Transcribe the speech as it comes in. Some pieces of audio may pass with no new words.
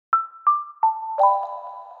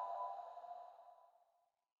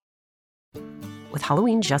With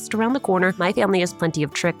Halloween just around the corner, my family has plenty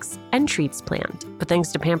of tricks and treats planned. But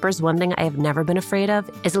thanks to Pampers, one thing I have never been afraid of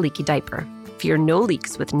is a leaky diaper. Fear no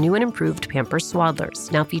leaks with new and improved Pampers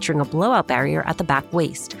Swaddlers, now featuring a blowout barrier at the back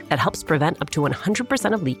waist that helps prevent up to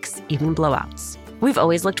 100% of leaks, even blowouts. We've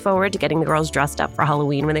always looked forward to getting the girls dressed up for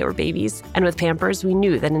Halloween when they were babies. And with Pampers, we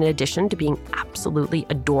knew that in addition to being absolutely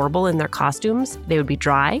adorable in their costumes, they would be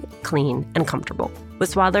dry, clean, and comfortable.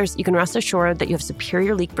 With Swaddlers, you can rest assured that you have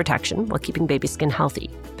superior leak protection while keeping baby skin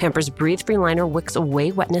healthy. Pampers Breathe-Free Liner wicks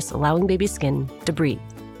away wetness, allowing baby skin to breathe,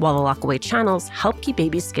 while the lock-away channels help keep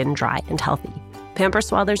baby skin dry and healthy. Pampers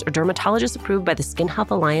Swaddlers are dermatologist approved by the Skin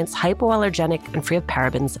Health Alliance, hypoallergenic, and free of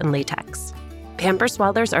parabens and latex. Pampers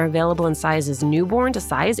Swaddlers are available in sizes newborn to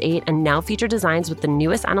size 8 and now feature designs with the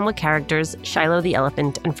newest animal characters, Shiloh the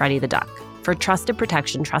elephant and Freddie the duck. For trusted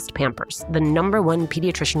protection, trust Pampers, the #1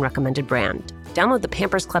 pediatrician-recommended brand. Download the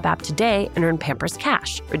Pampers Club app today and earn Pampers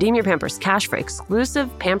Cash. Redeem your Pampers Cash for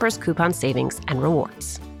exclusive Pampers coupon savings and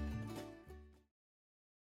rewards.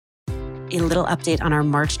 A little update on our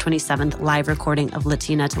March 27th live recording of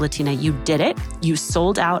Latina to Latina. You did it. You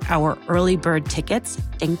sold out our early bird tickets.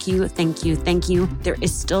 Thank you, thank you, thank you. There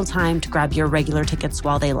is still time to grab your regular tickets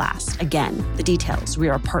while they last. Again, the details. We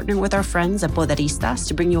are partnering with our friends at Poderistas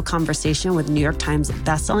to bring you a conversation with New York Times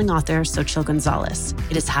bestselling author Xochitl Gonzalez.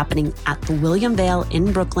 It is happening at the William Vale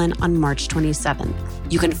in Brooklyn on March 27th.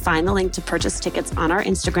 You can find the link to purchase tickets on our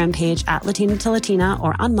Instagram page at Latina to Latina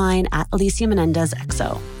or on mine at Alicia Menendez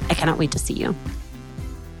XO. I cannot wait to see you.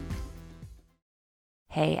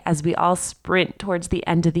 Hey, as we all sprint towards the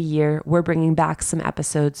end of the year, we're bringing back some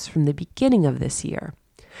episodes from the beginning of this year.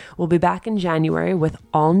 We'll be back in January with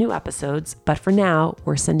all new episodes, but for now,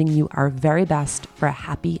 we're sending you our very best for a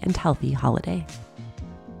happy and healthy holiday.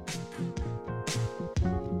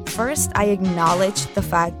 First, I acknowledge the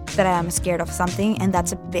fact that I am scared of something, and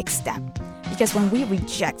that's a big step. Because when we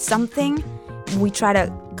reject something, we try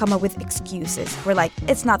to come up with excuses. We're like,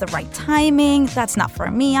 it's not the right timing, that's not for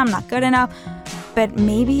me, I'm not good enough. But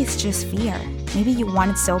maybe it's just fear. Maybe you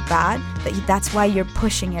want it so bad that that's why you're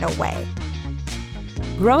pushing it away.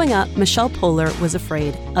 Growing up, Michelle Poehler was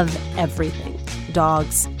afraid of everything.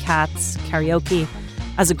 Dogs, cats, karaoke.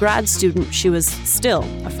 As a grad student, she was still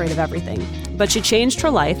afraid of everything. But she changed her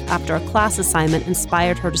life after a class assignment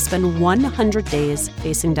inspired her to spend 100 days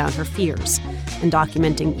facing down her fears and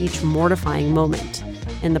documenting each mortifying moment.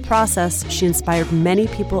 In the process, she inspired many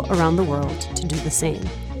people around the world to do the same.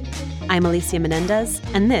 I'm Alicia Menendez,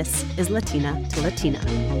 and this is Latina to Latina.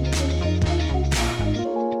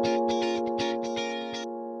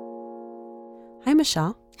 Hi,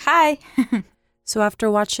 Michelle. Hi. So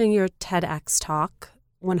after watching your TEDx talk,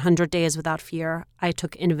 100 Days Without Fear, I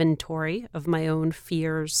took inventory of my own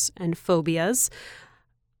fears and phobias.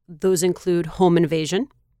 Those include home invasion,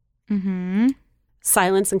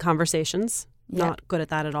 silence in conversations, not good at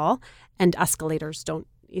that at all, and escalators. Don't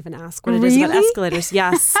even ask what it is about escalators.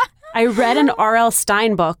 Yes. I read an R.L.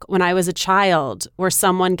 Stine book when I was a child where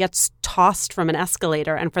someone gets tossed from an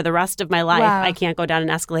escalator, and for the rest of my life, I can't go down an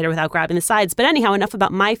escalator without grabbing the sides. But anyhow, enough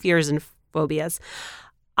about my fears and phobias.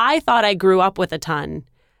 I thought I grew up with a ton.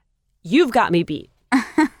 You've got me beat.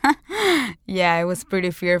 Yeah, I was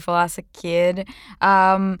pretty fearful as a kid.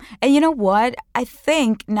 And you know what? I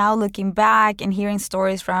think now looking back and hearing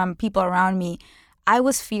stories from people around me, I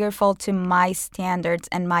was fearful to my standards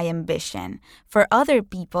and my ambition. For other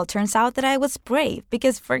people, it turns out that I was brave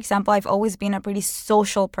because, for example, I've always been a pretty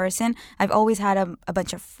social person. I've always had a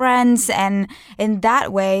bunch of friends, and in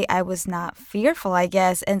that way, I was not fearful, I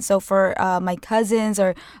guess. And so for my cousins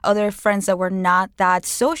or other friends that were not that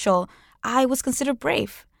social, I was considered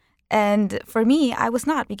brave. And for me, I was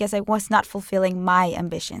not because I was not fulfilling my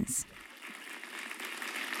ambitions.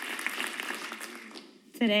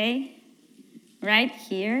 Today, right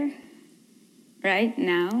here, right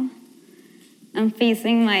now, I'm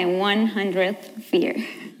facing my 100th fear.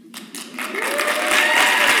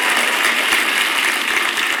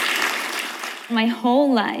 My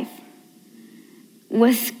whole life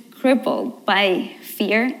was crippled by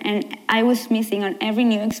fear, and I was missing on every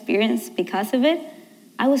new experience because of it.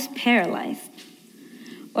 I was paralyzed.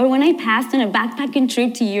 Or when I passed on a backpacking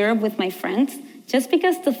trip to Europe with my friends, just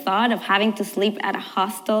because the thought of having to sleep at a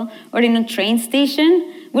hostel or in a train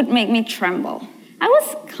station would make me tremble. I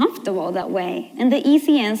was comfortable that way, and the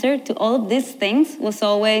easy answer to all of these things was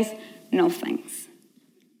always no thanks.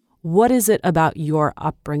 What is it about your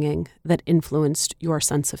upbringing that influenced your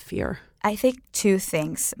sense of fear? I think two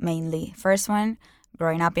things mainly. First one,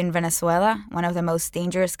 growing up in Venezuela, one of the most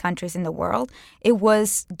dangerous countries in the world. It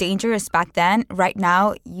was dangerous back then. Right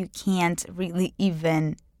now, you can't really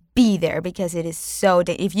even be there because it is so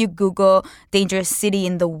if you Google dangerous city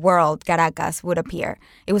in the world, Caracas would appear.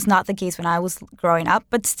 It was not the case when I was growing up,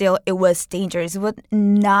 but still it was dangerous. It was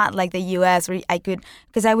not like the US where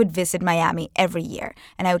because I would visit Miami every year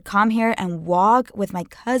and I would come here and walk with my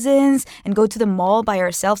cousins and go to the mall by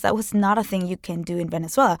ourselves. That was not a thing you can do in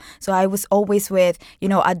Venezuela. So I was always with,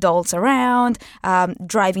 adults around,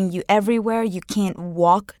 driving you everywhere. You can't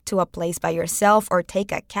walk to a place by yourself or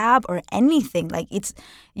take a cab or anything. Like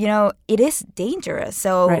it is dangerous.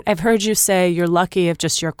 So right. I've heard you say you're lucky if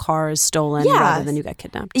just your car is stolen rather than you get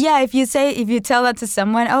kidnapped. Yeah, if you tell that to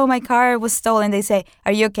someone, oh, my car was stolen, they say,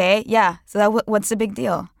 are you okay? Yeah. So what's the big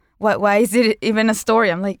deal? Why is it even a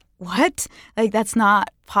story? I'm like, what? Like, that's not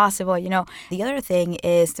possible, The other thing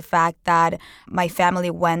is the fact that my family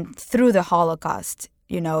went through the Holocaust,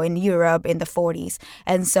 in Europe in the 40s.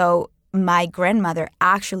 And so my grandmother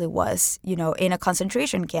actually was, in a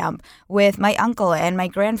concentration camp with my uncle and my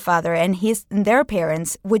grandfather and their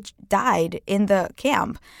parents, which died in the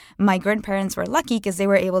camp. My grandparents were lucky because they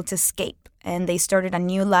were able to escape and they started a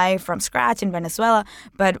new life from scratch in Venezuela.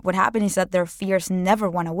 But what happened is that their fears never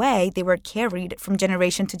went away. They were carried from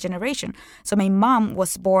generation to generation. So my mom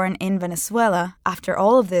was born in Venezuela after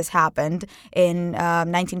all of this happened in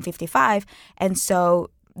 1955. And so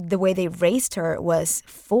the way they raised her was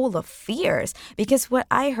full of fears, because what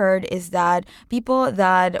I heard is that people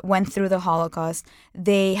that went through the Holocaust,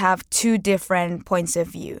 they have two different points of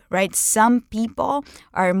view, right? Some people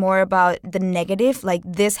are more about the negative, like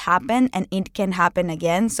this happened and it can happen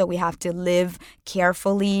again, so we have to live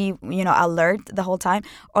carefully, alert the whole time.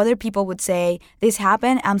 Other people would say, this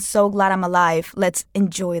happened, I'm so glad I'm alive, let's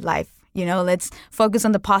enjoy life. Let's focus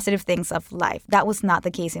on the positive things of life. That was not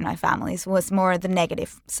the case in my family. It was more the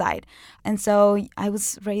negative side. And so I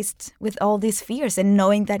was raised with all these fears and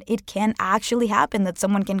knowing that it can actually happen, that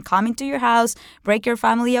someone can come into your house, break your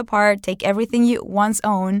family apart, take everything you once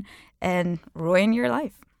owned, and ruin your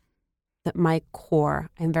life. At my core,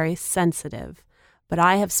 I'm very sensitive, but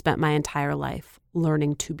I have spent my entire life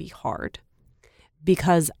learning to be hard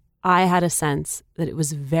because I had a sense that it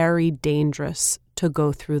was very dangerous to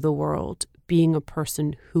go through the world being a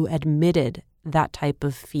person who admitted that type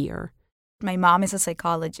of fear. My mom is a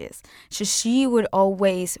psychologist, so she would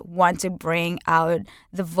always want to bring out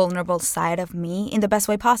the vulnerable side of me in the best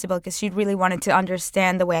way possible because she really wanted to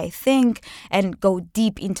understand the way I think and go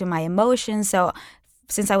deep into my emotions. So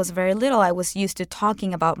since I was very little, I was used to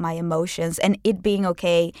talking about my emotions and it being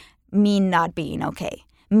okay, me not being okay.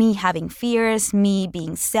 Me having fears, me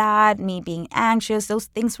being sad, me being anxious, those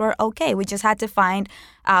things were okay. We just had to find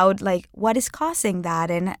out, what is causing that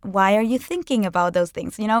and why are you thinking about those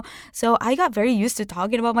things, So I got very used to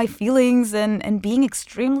talking about my feelings and being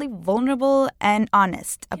extremely vulnerable and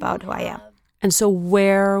honest about who I am. And so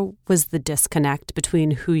where was the disconnect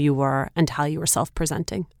between who you were and how you were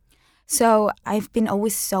self-presenting? So I've been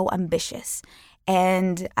always so ambitious.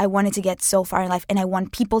 And I wanted to get so far in life, and I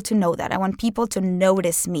want people to know that. I want people to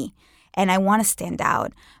notice me, and I want to stand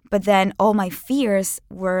out. But then all my fears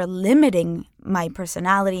were limiting my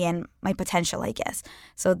personality and my potential, I guess.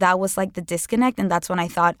 So that was like the disconnect, and that's when I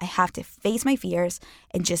thought I have to face my fears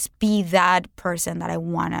and just be that person that I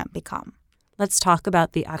want to become. Let's talk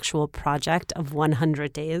about the actual project of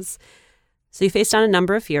 100 Days. So you faced down a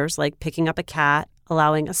number of fears, like picking up a cat,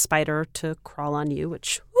 allowing a spider to crawl on you,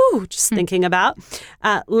 which, just thinking about.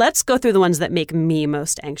 Let's go through the ones that make me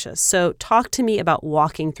most anxious. So talk to me about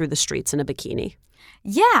walking through the streets in a bikini.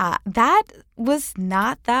 Yeah, that was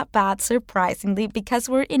not that bad, surprisingly, because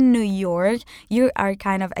we're in New York. You are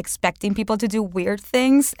kind of expecting people to do weird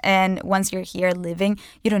things. And once you're here living,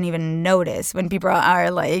 you don't even notice when people are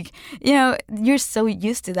you're so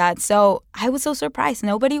used to that. So I was so surprised.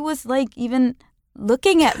 Nobody was even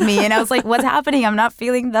looking at me and I was like, what's happening? I'm not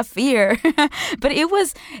feeling the fear. But it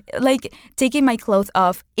was like taking my clothes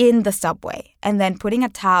off in the subway and then putting a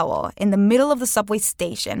towel in the middle of the subway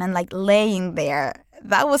station and laying there.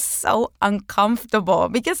 That was so uncomfortable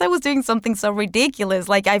because I was doing something so ridiculous,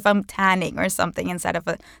 like if I'm tanning or something inside of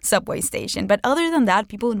a subway station. But other than that,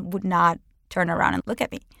 people would not turn around and look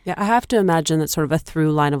at me. Yeah, I have to imagine that sort of a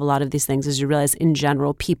through line of a lot of these things is you realize in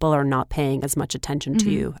general, people are not paying as much attention to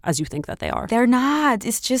you as you think that they are. They're not.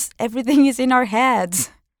 It's just everything is in our heads.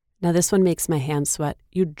 Now this one makes my hands sweat.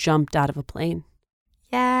 You jumped out of a plane.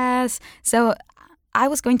 Yes. So I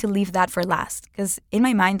was going to leave that for last because in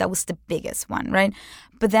my mind, that was the biggest one, right?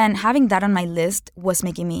 But then having that on my list was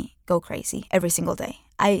making me go crazy every single day.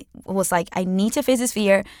 I was like, I need to face this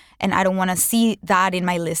fear and I don't want to see that in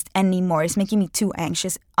my list anymore. It's making me too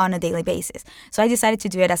anxious on a daily basis. So I decided to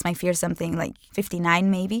do it as my fear something like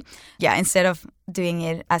 59 maybe. Yeah, instead of doing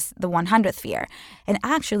it as the 100th fear. And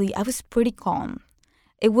actually, I was pretty calm.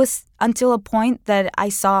 It was until a point that I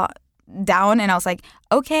saw down and I was like,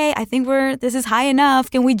 okay, I think this is high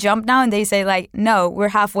enough. Can we jump now? And they say like, no, we're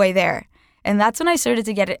halfway there. And that's when I started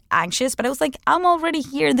to get anxious. But I was like, I'm already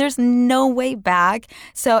here. There's no way back.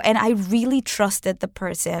 So, and I really trusted the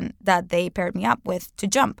person that they paired me up with to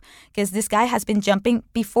jump. Because this guy has been jumping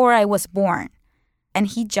before I was born. And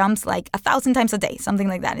he jumps like 1,000 times a day, something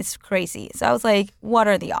like that. It's crazy. So I was like, what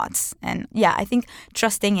are the odds? And yeah, I think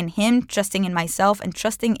trusting in him, trusting in myself, and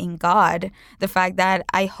trusting in God, the fact that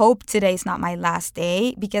I hope today is not my last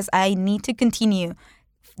day because I need to continue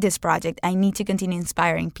this project. I need to continue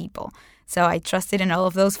inspiring people. So I trusted in all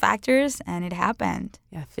of those factors and it happened.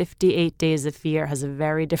 Yeah, 58 Days of Fear has a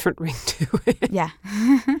very different ring to it. Yeah.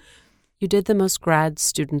 You did the most grad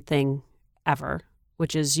student thing ever,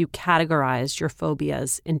 which is you categorized your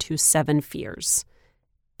phobias into 7 fears: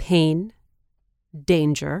 pain,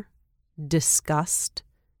 danger, disgust,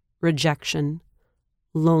 rejection,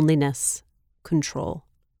 loneliness, control.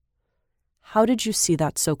 How did you see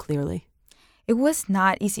that so clearly? It was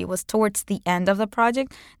not easy. It was towards the end of the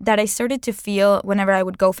project that I started to feel whenever I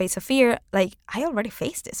would go face a fear, like I already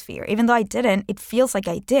faced this fear. Even though I didn't, it feels like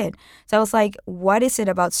I did. So I was like, what is it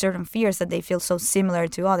about certain fears that they feel so similar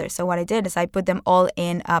to others? So what I did is I put them all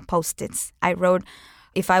in Post-its. I wrote,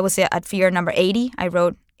 if I was at fear number 80, I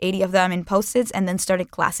wrote 80 of them in Post-its and then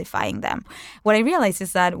started classifying them. What I realized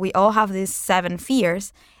is that we all have these 7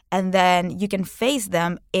 fears, and then you can face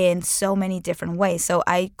them in so many different ways. So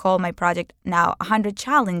I call my project now 100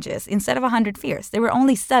 challenges instead of 100 fears. There were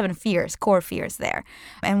only 7 fears, core fears there.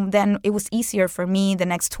 And then it was easier for me the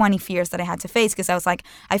next 20 fears that I had to face because I was like,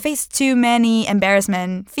 I faced too many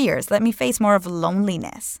embarrassment fears. Let me face more of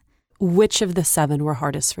loneliness. Which of the 7 were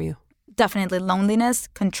hardest for you? Definitely loneliness,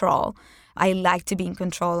 control. I like to be in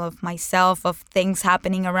control of myself, of things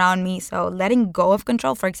happening around me. So letting go of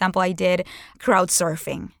control. For example, I did crowd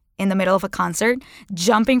surfing in the middle of a concert,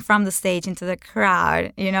 jumping from the stage into the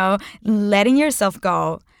crowd, letting yourself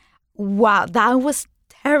go. Wow, that was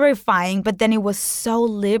terrifying, but then it was so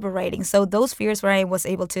liberating. So those fears where I was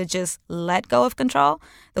able to just let go of control,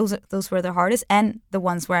 those were the hardest, and the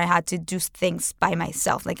ones where I had to do things by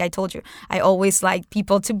myself. Like I told you, I always like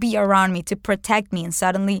people to be around me, to protect me, and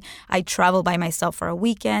suddenly I traveled by myself for a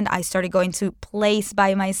weekend. I started going to plays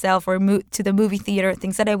by myself or to the movie theater,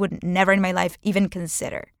 things that I would never in my life even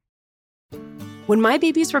consider. When my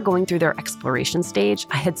babies were going through their exploration stage,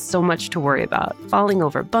 I had so much to worry about. Falling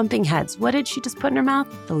over, bumping heads. What did she just put in her mouth?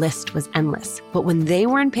 The list was endless. But when they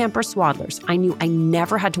were in Pampers Swaddlers, I knew I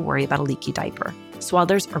never had to worry about a leaky diaper.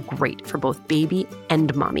 Swaddlers are great for both baby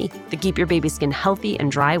and mommy. They keep your baby's skin healthy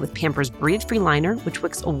and dry with Pampers Breathe-Free Liner, which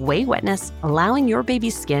wicks away wetness, allowing your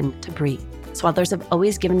baby's skin to breathe. Swaddlers have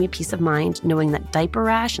always given me peace of mind knowing that diaper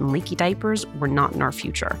rash and leaky diapers were not in our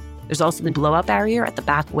future. There's also the blowout barrier at the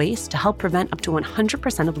back waist to help prevent up to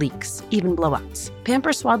 100% of leaks, even blowouts.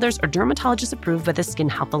 Pampers Swaddlers are dermatologist approved by the Skin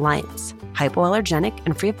Health Alliance, hypoallergenic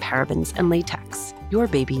and free of parabens and latex. Your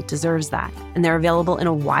baby deserves that. And they're available in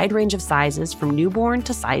a wide range of sizes from newborn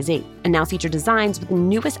to size 8, and now feature designs with the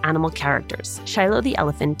newest animal characters, Shiloh the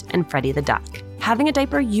elephant and Freddie the duck. Having a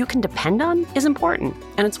diaper you can depend on is important,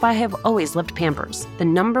 and it's why I have always loved Pampers, the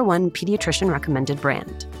 #1 pediatrician-recommended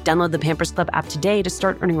brand. Download the Pampers Club app today to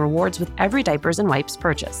start earning rewards with every diapers and wipes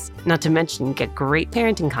purchase. Not to mention, get great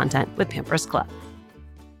parenting content with Pampers Club.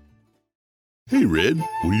 Hey, Red,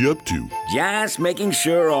 what are you up to? Just making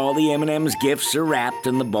sure all the M&M's gifts are wrapped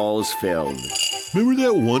and the ball's filled. Remember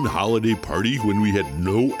that one holiday party when we had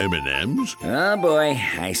no M&Ms? Oh boy,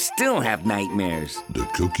 I still have nightmares. The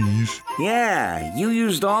cookies? Yeah, you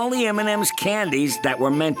used all the M&M's candies that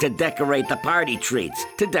were meant to decorate the party treats,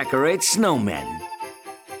 to decorate snowmen.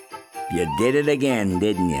 You did it again,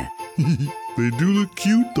 didn't you? They do look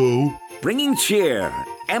cute, though. Bringing cheer,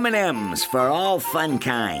 M&M's for all fun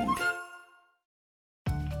kind.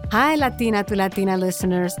 Hi, Latina to Latina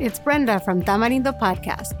listeners. It's Brenda from Tamarindo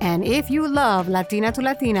Podcast. And if you love Latina to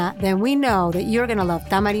Latina, then we know that you're going to love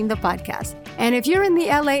Tamarindo Podcast. And if you're in the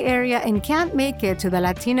LA area and can't make it to the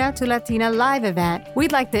Latina to Latina live event,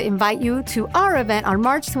 we'd like to invite you to our event on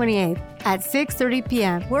March 28th. At 6:30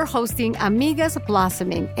 p.m., we're hosting Amigas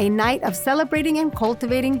Blossoming, a night of celebrating and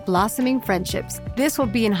cultivating blossoming friendships. This will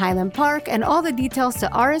be in Highland Park, and all the details to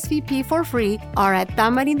RSVP for free are at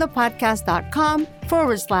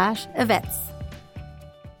tamarindopodcast.com/events.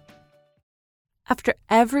 After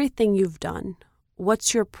everything you've done,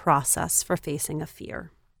 what's your process for facing a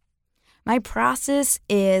fear? My process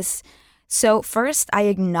is, so first I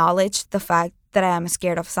acknowledge the fact that I am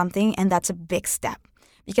scared of something, and that's a big step.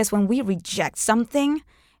 Because when we reject something,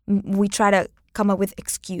 we try to come up with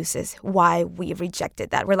excuses why we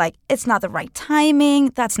rejected that. We're like, it's not the right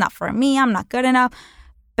timing, that's not for me, I'm not good enough.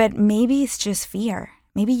 But maybe it's just fear.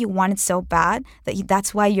 Maybe you want it so bad that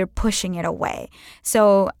that's why you're pushing it away.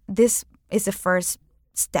 So this is the first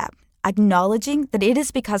step, acknowledging that it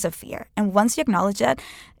is because of fear. And once you acknowledge that,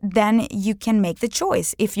 then you can make the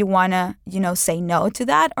choice if you want to, say no to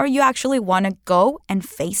that, or you actually want to go and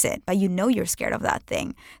face it, but you're scared of that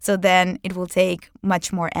thing. So then it will take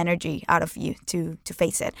much more energy out of you to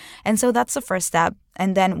face it. And so that's the first step.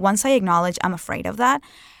 And then once I acknowledge I'm afraid of that,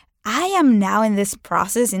 I am now in this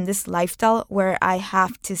process, in this lifestyle where I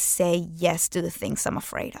have to say yes to the things I'm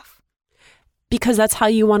afraid of. Because that's how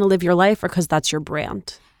you want to live your life, or because that's your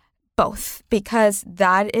brand? Both, because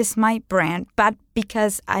that is my brand, but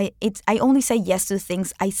because I only say yes to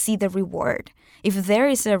things I see the reward. If there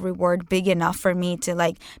is a reward big enough for me to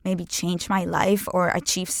maybe change my life or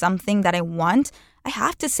achieve something that I want, I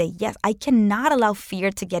have to say yes. I cannot allow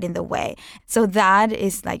fear to get in the way. So that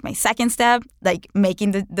is my second step,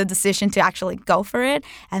 making the decision to actually go for it.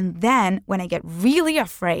 And then when I get really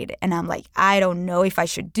afraid and I'm like, I don't know if I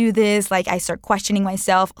should do this, I start questioning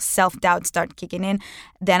myself, self-doubt start kicking in.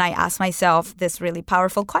 Then I ask myself this really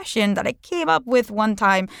powerful question that I came up with one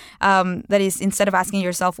time, that is, instead of asking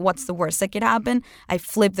yourself, what's the worst that could happen? I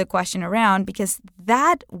flip the question around, because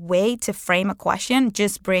that way to frame a question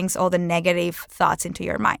just brings all the negative thoughts into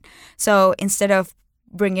your mind. So instead of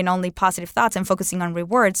bringing only positive thoughts and focusing on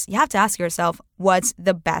rewards, you have to ask yourself, what's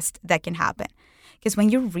the best that can happen? Because when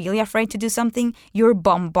you're really afraid to do something, you're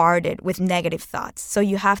bombarded with negative thoughts. So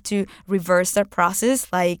you have to reverse that process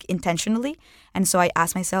intentionally. And so I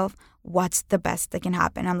ask myself, what's the best that can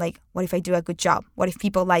happen? I'm like, what if I do a good job? What if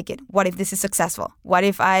people like it? What if this is successful? What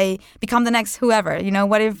if I become the next whoever?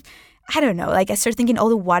 What if, I don't know, I start thinking all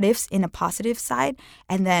the what ifs in a positive side.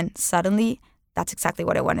 And then suddenly, that's exactly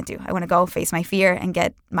what I want to do. I want to go face my fear and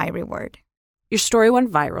get my reward. Your story went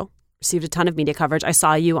viral, received a ton of media coverage. I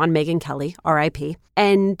saw you on Megyn Kelly, R.I.P.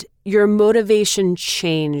 And your motivation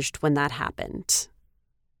changed when that happened,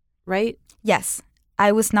 right? Yes.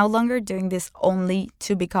 I was no longer doing this only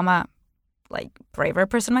to become a braver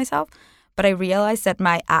person myself, but I realized that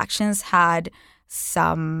my actions had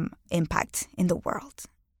some impact in the world.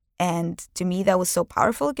 And to me, that was so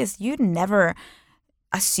powerful, because you never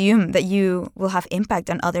assume that you will have impact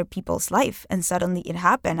on other people's life. And suddenly it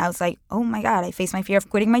happened. I was like, oh my God, I faced my fear of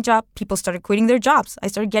quitting my job. People started quitting their jobs. I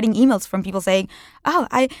started getting emails from people saying,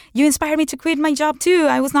 you inspired me to quit my job too.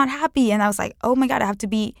 I was not happy. And I was like, oh my God, I have to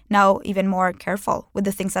be now even more careful with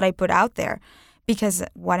the things that I put out there, because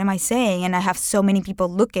what am I saying? And I have so many people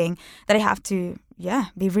looking that I have to,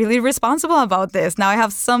 be really responsible about this. Now I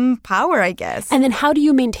have some power, I guess. And then how do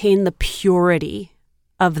you maintain the purity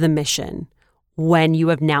of the mission when you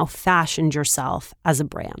have now fashioned yourself as a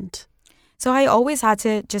brand? So I always had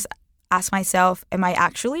to just ask myself, am I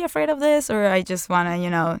actually afraid of this, or I just want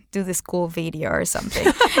to, do this cool video or something?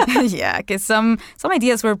 Yeah, because some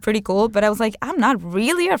ideas were pretty cool, but I was like, I'm not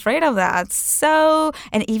really afraid of that. So,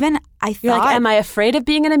 and even I thought... You're like, am I afraid of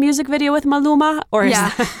being in a music video with Maluma? Or is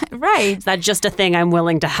right. Is that just a thing I'm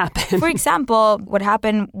willing to happen? For example, what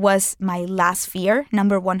happened was my last fear,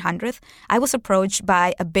 number 100th. I was approached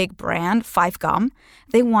by a big brand, 5Gum.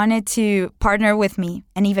 They wanted to partner with me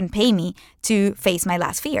and even pay me to face my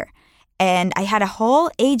last fear. And I had a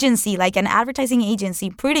whole agency, an advertising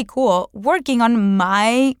agency, pretty cool, working on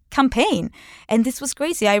my campaign. And this was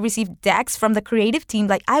crazy. I received decks from the creative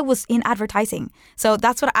team, I was in advertising. So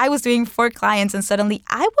that's what I was doing for clients. And suddenly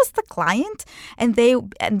I was the client. And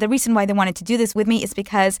the reason why they wanted to do this with me is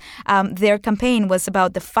because their campaign was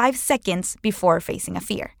about the 5 seconds before facing a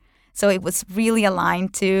fear. So it was really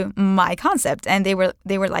aligned to my concept. And they were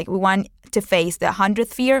like, we want to face the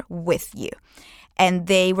 100th fear with you. And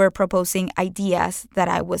they were proposing ideas that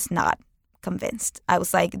I was not convinced. I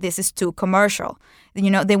was like, this is too commercial.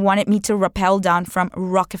 They wanted me to rappel down from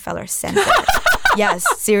Rockefeller Center. Yes,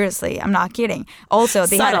 seriously, I'm not kidding. Also,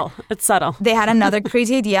 it's subtle. They had another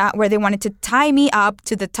crazy idea where they wanted to tie me up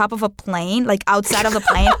to the top of a plane, outside of the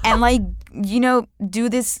plane, and do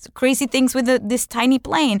these crazy things with this tiny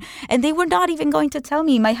plane. And they were not even going to tell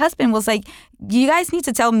me. My husband was like, you guys need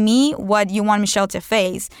to tell me what you want Michelle to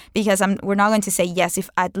face, because we're not going to say yes if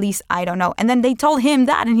at least I don't know. And then they told him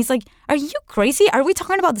that, and he's like, are you crazy? Are we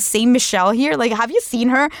talking about the same Michelle here? Like, have you seen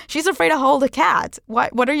her? She's afraid to hold a cat.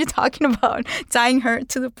 What are you talking about? Tying her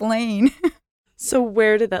to the plane. So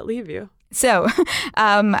where did that leave you? So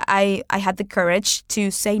I had the courage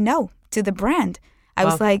to say no to the brand. I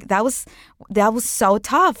was like, that was so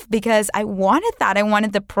tough, because I wanted that. I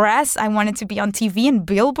wanted the press. I wanted to be on TV and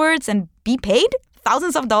billboards and be paid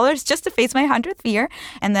thousands of dollars just to face my 100th year.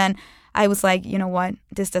 And then I was like, you know what?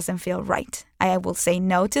 This doesn't feel right. I will say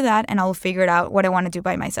no to that, and I'll figure it out what I want to do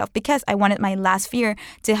by myself, because I wanted my last fear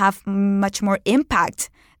to have much more impact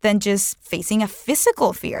than just facing a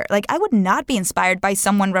physical fear. Like, I would not be inspired by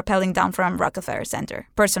someone rappelling down from Rockefeller Center.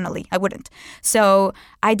 Personally, I wouldn't. So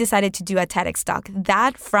I decided to do a TEDx talk.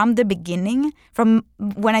 That, from the beginning, from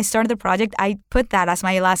when I started the project, I put that as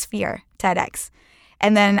my last fear, TEDx.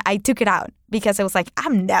 And then I took it out because I was like,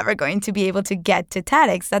 I'm never going to be able to get to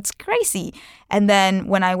TEDx. That's crazy. And then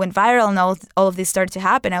when I went viral and all of this started to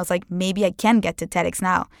happen, I was like, maybe I can get to TEDx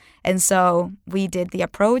now. And so we did the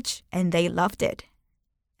approach, and they loved it.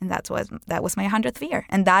 And that was my 100th year.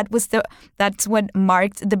 And that's what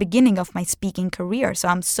marked the beginning of my speaking career. So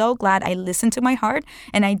I'm so glad I listened to my heart,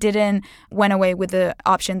 and I didn't went away with the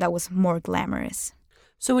option that was more glamorous.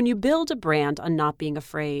 So when you build a brand on not being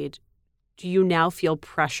afraid, do you now feel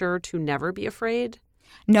pressure to never be afraid?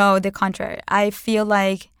 No, the contrary. I feel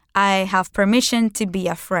like I have permission to be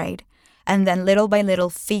afraid, and then little by little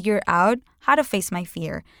figure out how to face my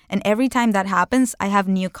fear. And every time that happens, I have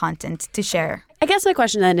new content to share. I guess my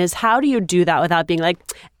question then is, how do you do that without being like,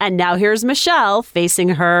 and now here's Michelle facing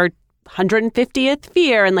her 150th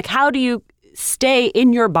fear? And like, how do you stay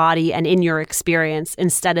in your body and in your experience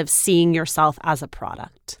instead of seeing yourself as a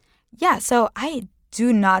product? Yeah, so I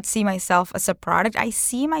do not see myself as a product. I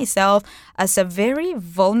see myself as a very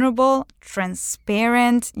vulnerable,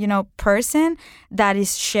 transparent, person that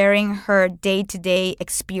is sharing her day-to-day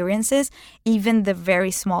experiences, even the very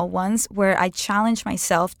small ones, where I challenge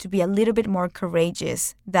myself to be a little bit more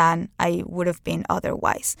courageous than I would have been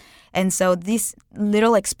otherwise. And so these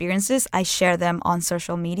little experiences, I share them on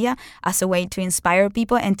social media as a way to inspire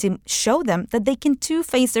people and to show them that they can too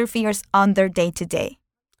face their fears on their day-to-day.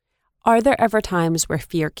 Are there ever times where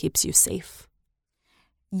fear keeps you safe?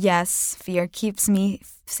 Yes, fear keeps me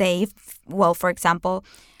safe. Well, for example,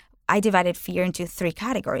 I divided fear into 3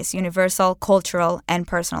 categories: universal, cultural, and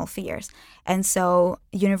personal fears. And so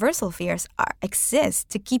universal fears exist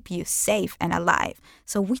to keep you safe and alive.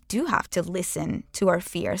 So we do have to listen to our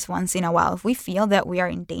fears once in a while. If we feel that we are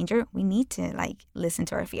in danger, we need to listen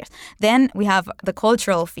to our fears. Then we have the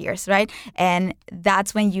cultural fears, right? And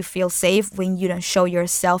that's when you feel safe, when you don't show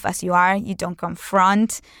yourself as you are, you don't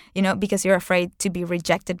confront, because you're afraid to be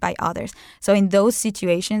rejected by others. So in those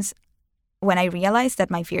situations, when I realize that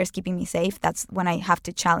my fear is keeping me safe, that's when I have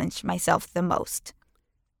to challenge myself the most.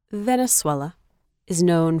 Venezuela is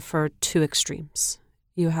known for 2 extremes.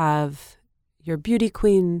 You have your beauty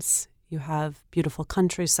queens, you have beautiful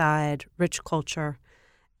countryside, rich culture,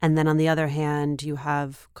 and then on the other hand, you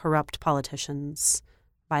have corrupt politicians,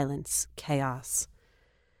 violence, chaos.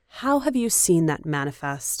 How have you seen that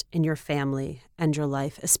manifest in your family and your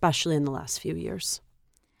life, especially in the last few years?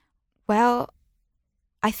 Well,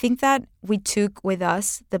 I think that we took with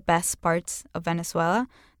us the best parts of Venezuela,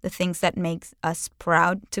 the things that makes us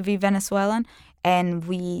proud to be Venezuelan, and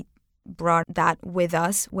we brought that with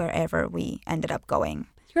us wherever we ended up going.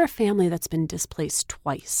 You're a family that's been displaced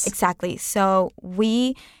twice. Exactly. So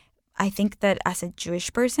I think that as a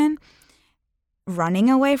Jewish person, running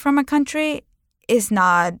away from a country is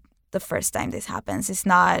not the first time this happens. It's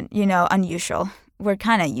not, unusual. We're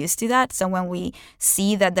kind of used to that. So when we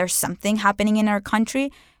see that there's something happening in our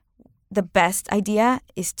country, the best idea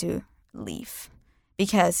is to leave,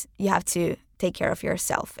 because you have to take care of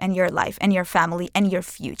yourself and your life and your family and your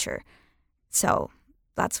future. So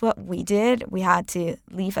that's what we did. We had to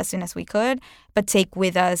leave as soon as we could, but take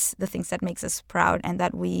with us the things that makes us proud and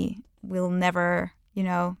that we will never,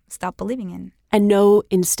 stop believing in. And no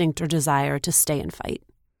instinct or desire to stay and fight.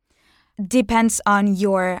 Depends on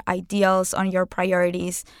your ideals, on your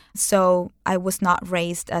priorities. So I was not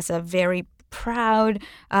raised as a very proud,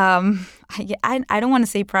 I don't want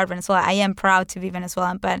to say proud Venezuelan. I am proud to be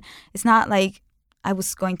Venezuelan, but it's not like I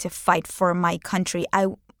was going to fight for my country. I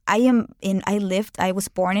was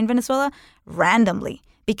born in Venezuela randomly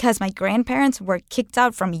because my grandparents were kicked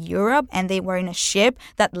out from Europe and they were in a ship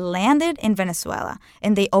that landed in Venezuela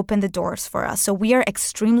and they opened the doors for us. So we are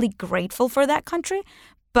extremely grateful for that country.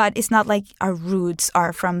 but it's not like our roots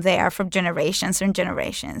are from there, from generations and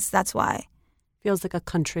generations. That's why. Feels like a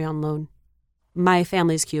country on loan. My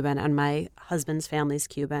family's Cuban and my husband's family's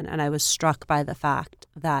Cuban, and I was struck by the fact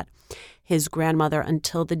that his grandmother,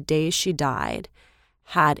 until the day she died,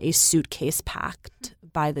 had a suitcase packed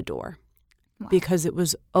by the door. Wow. Because it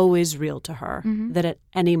was always real to her that at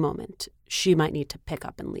any moment she might need to pick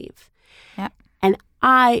up and leave. Yeah. And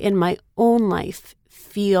I, in my own life,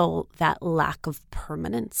 feel that lack of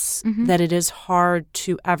permanence, that it is hard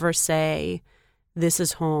to ever say, this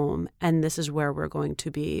is home and this is where we're going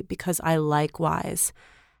to be, because I likewise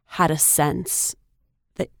had a sense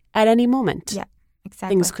that at any moment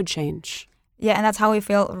things could change. Yeah, and that's how we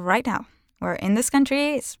feel right now. We're in this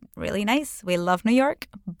country. It's really nice. We love New York,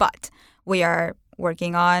 but we are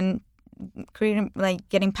working on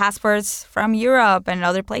getting passports from Europe and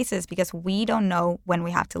other places because we don't know when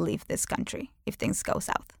we have to leave this country if things go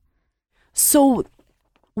south. So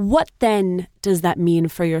what then does that mean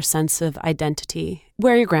for your sense of identity?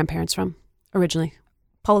 Where are your grandparents from originally?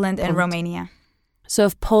 Poland and Romania. So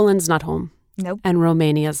if Poland's not home, nope, and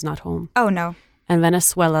Romania's not home. Oh, no. And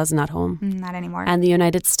Venezuela's not home. Not anymore. And the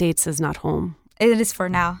United States is not home. It is for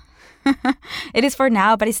now. It is for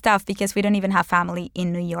now, but it's tough because we don't even have family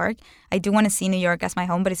in New York. I do want to see New York as my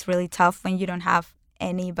home, but it's really tough when you don't have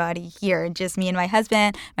anybody here. Just me and my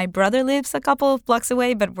husband. My brother lives a couple of blocks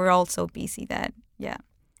away, but we're all so busy that, yeah.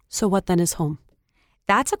 So what then is home?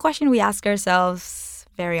 That's a question we ask ourselves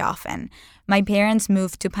very often. My parents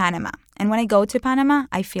moved to Panama, and when I go to Panama,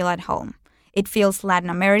 I feel at home. It feels Latin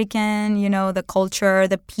American, you know, the culture,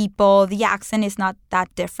 the people, the accent is not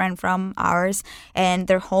that different from ours. And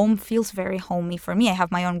their home feels very homey for me. I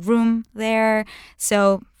have my own room there.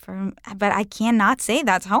 But I cannot say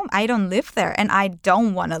that's home. I don't live there and I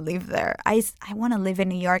don't want to live there. I want to live in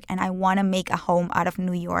New York and I want to make a home out of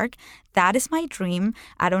New York. That is my dream.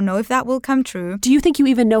 I don't know if that will come true. Do you think you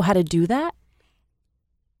even know how to do that?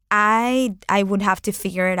 I would have to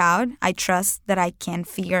figure it out. I trust that I can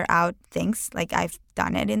figure out things like I've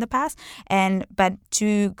done it in the past. But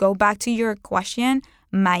to go back to your question,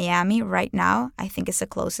 Miami right now, I think is the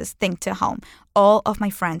closest thing to home. All of my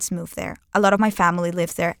friends moved there. A lot of my family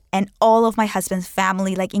lives there. And all of my husband's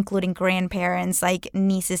family, like including grandparents, like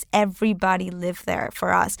nieces, everybody lived there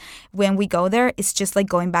for us. When we go there, it's just like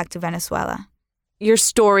going back to Venezuela. Your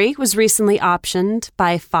story was recently optioned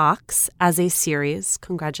by Fox as a series.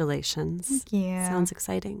 Congratulations. Thank you. Sounds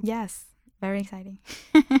exciting. Yes, very exciting.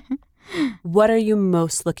 What are you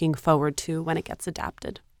most looking forward to when it gets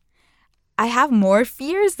adapted? I have more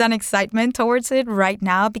fears than excitement towards it right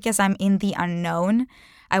now because I'm in the unknown.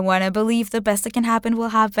 I want to believe the best that can happen will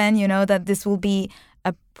happen, you know, that this will be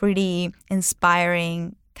a pretty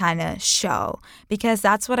inspiring kind of show, because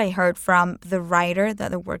that's what I heard from the writer that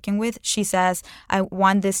they're working with. She says, I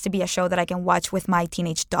want this to be a show that I can watch with my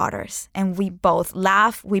teenage daughters. And we both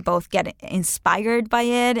laugh, we both get inspired by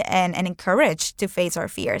it and encouraged to face our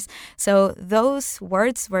fears. So those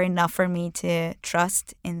words were enough for me to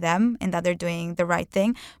trust in them and that they're doing the right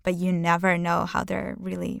thing. But you never know how they're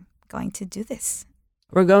really going to do this.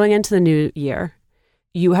 We're going into the new year.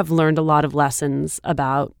 You have learned a lot of lessons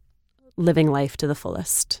about living life to the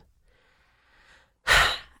fullest.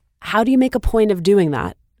 How do you make a point of doing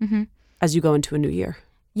that as you go into a new year?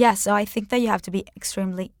 Yeah, so I think that you have to be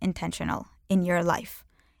extremely intentional in your life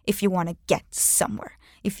if you want to get somewhere.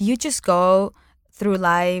 If you just go through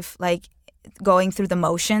life like going through the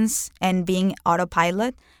motions and being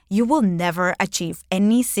autopilot, you will never achieve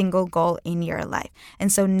any single goal in your life.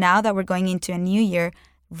 And so now that we're going into a new year,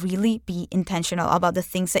 really be intentional about the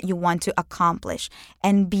things that you want to accomplish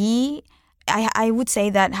and I would say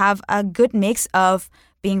that have a good mix of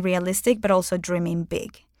being realistic, but also dreaming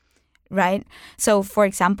big, right? So for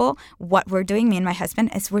example, what we're doing, me and my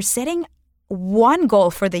husband, is we're setting one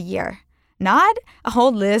goal for the year, not a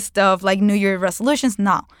whole list of like New Year resolutions.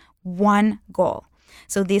 No, one goal.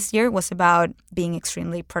 So this year was about being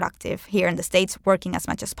extremely productive here in the States, working as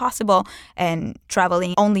much as possible and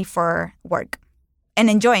traveling only for work. And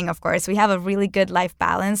enjoying, of course. We have a really good life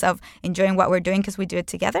balance of enjoying what we're doing because we do it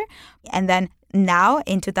together. And then now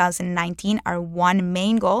in 2019, our one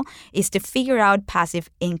main goal is to figure out passive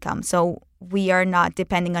income. So we are not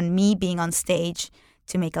depending on me being on stage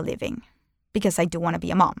to make a living because I do want to be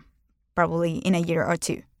a mom, probably in a year or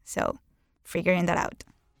two. So figuring that out.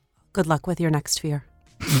 Good luck with your next fear.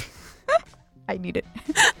 I need it.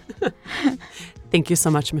 Thank you so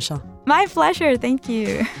much, Michelle. My pleasure. Thank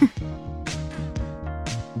you.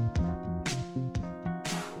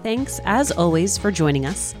 Thanks, as always, for joining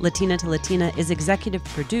us. Latina to Latina is executive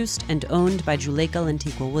produced and owned by Juleyka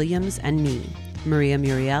Lantigua Williams and me. Maria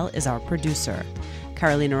Muriel is our producer.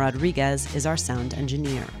 Carolina Rodriguez is our sound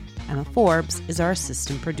engineer. Emma Forbes is our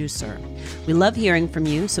assistant producer. We love hearing from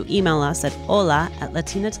you, so email us at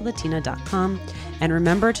hola@latinatolatina.com. And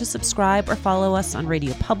remember to subscribe or follow us on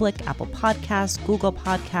Radio Public, Apple Podcasts, Google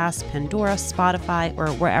Podcasts, Pandora, Spotify, or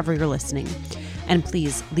wherever you're listening. And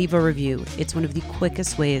please leave a review. It's one of the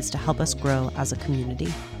quickest ways to help us grow as a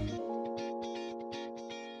community.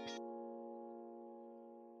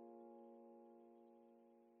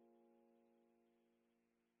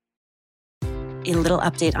 A little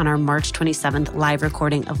update on our March 27th live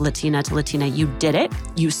recording of Latina to Latina. You did it.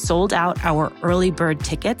 You sold out our early bird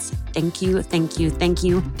tickets. Thank you, thank you, thank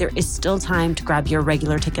you. There is still time to grab your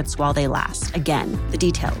regular tickets while they last. Again, the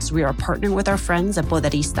details. We are partnering with our friends at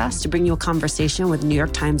Poderistas to bring you a conversation with New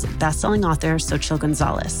York Times bestselling author Xochitl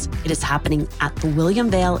Gonzalez. It is happening at the William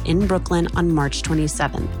Vale in Brooklyn on March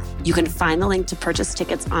 27th. You can find the link to purchase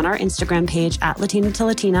tickets on our Instagram page at Latina to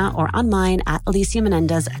Latina or on mine at Alicia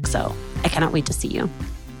Menendez XO. I cannot wait to see you.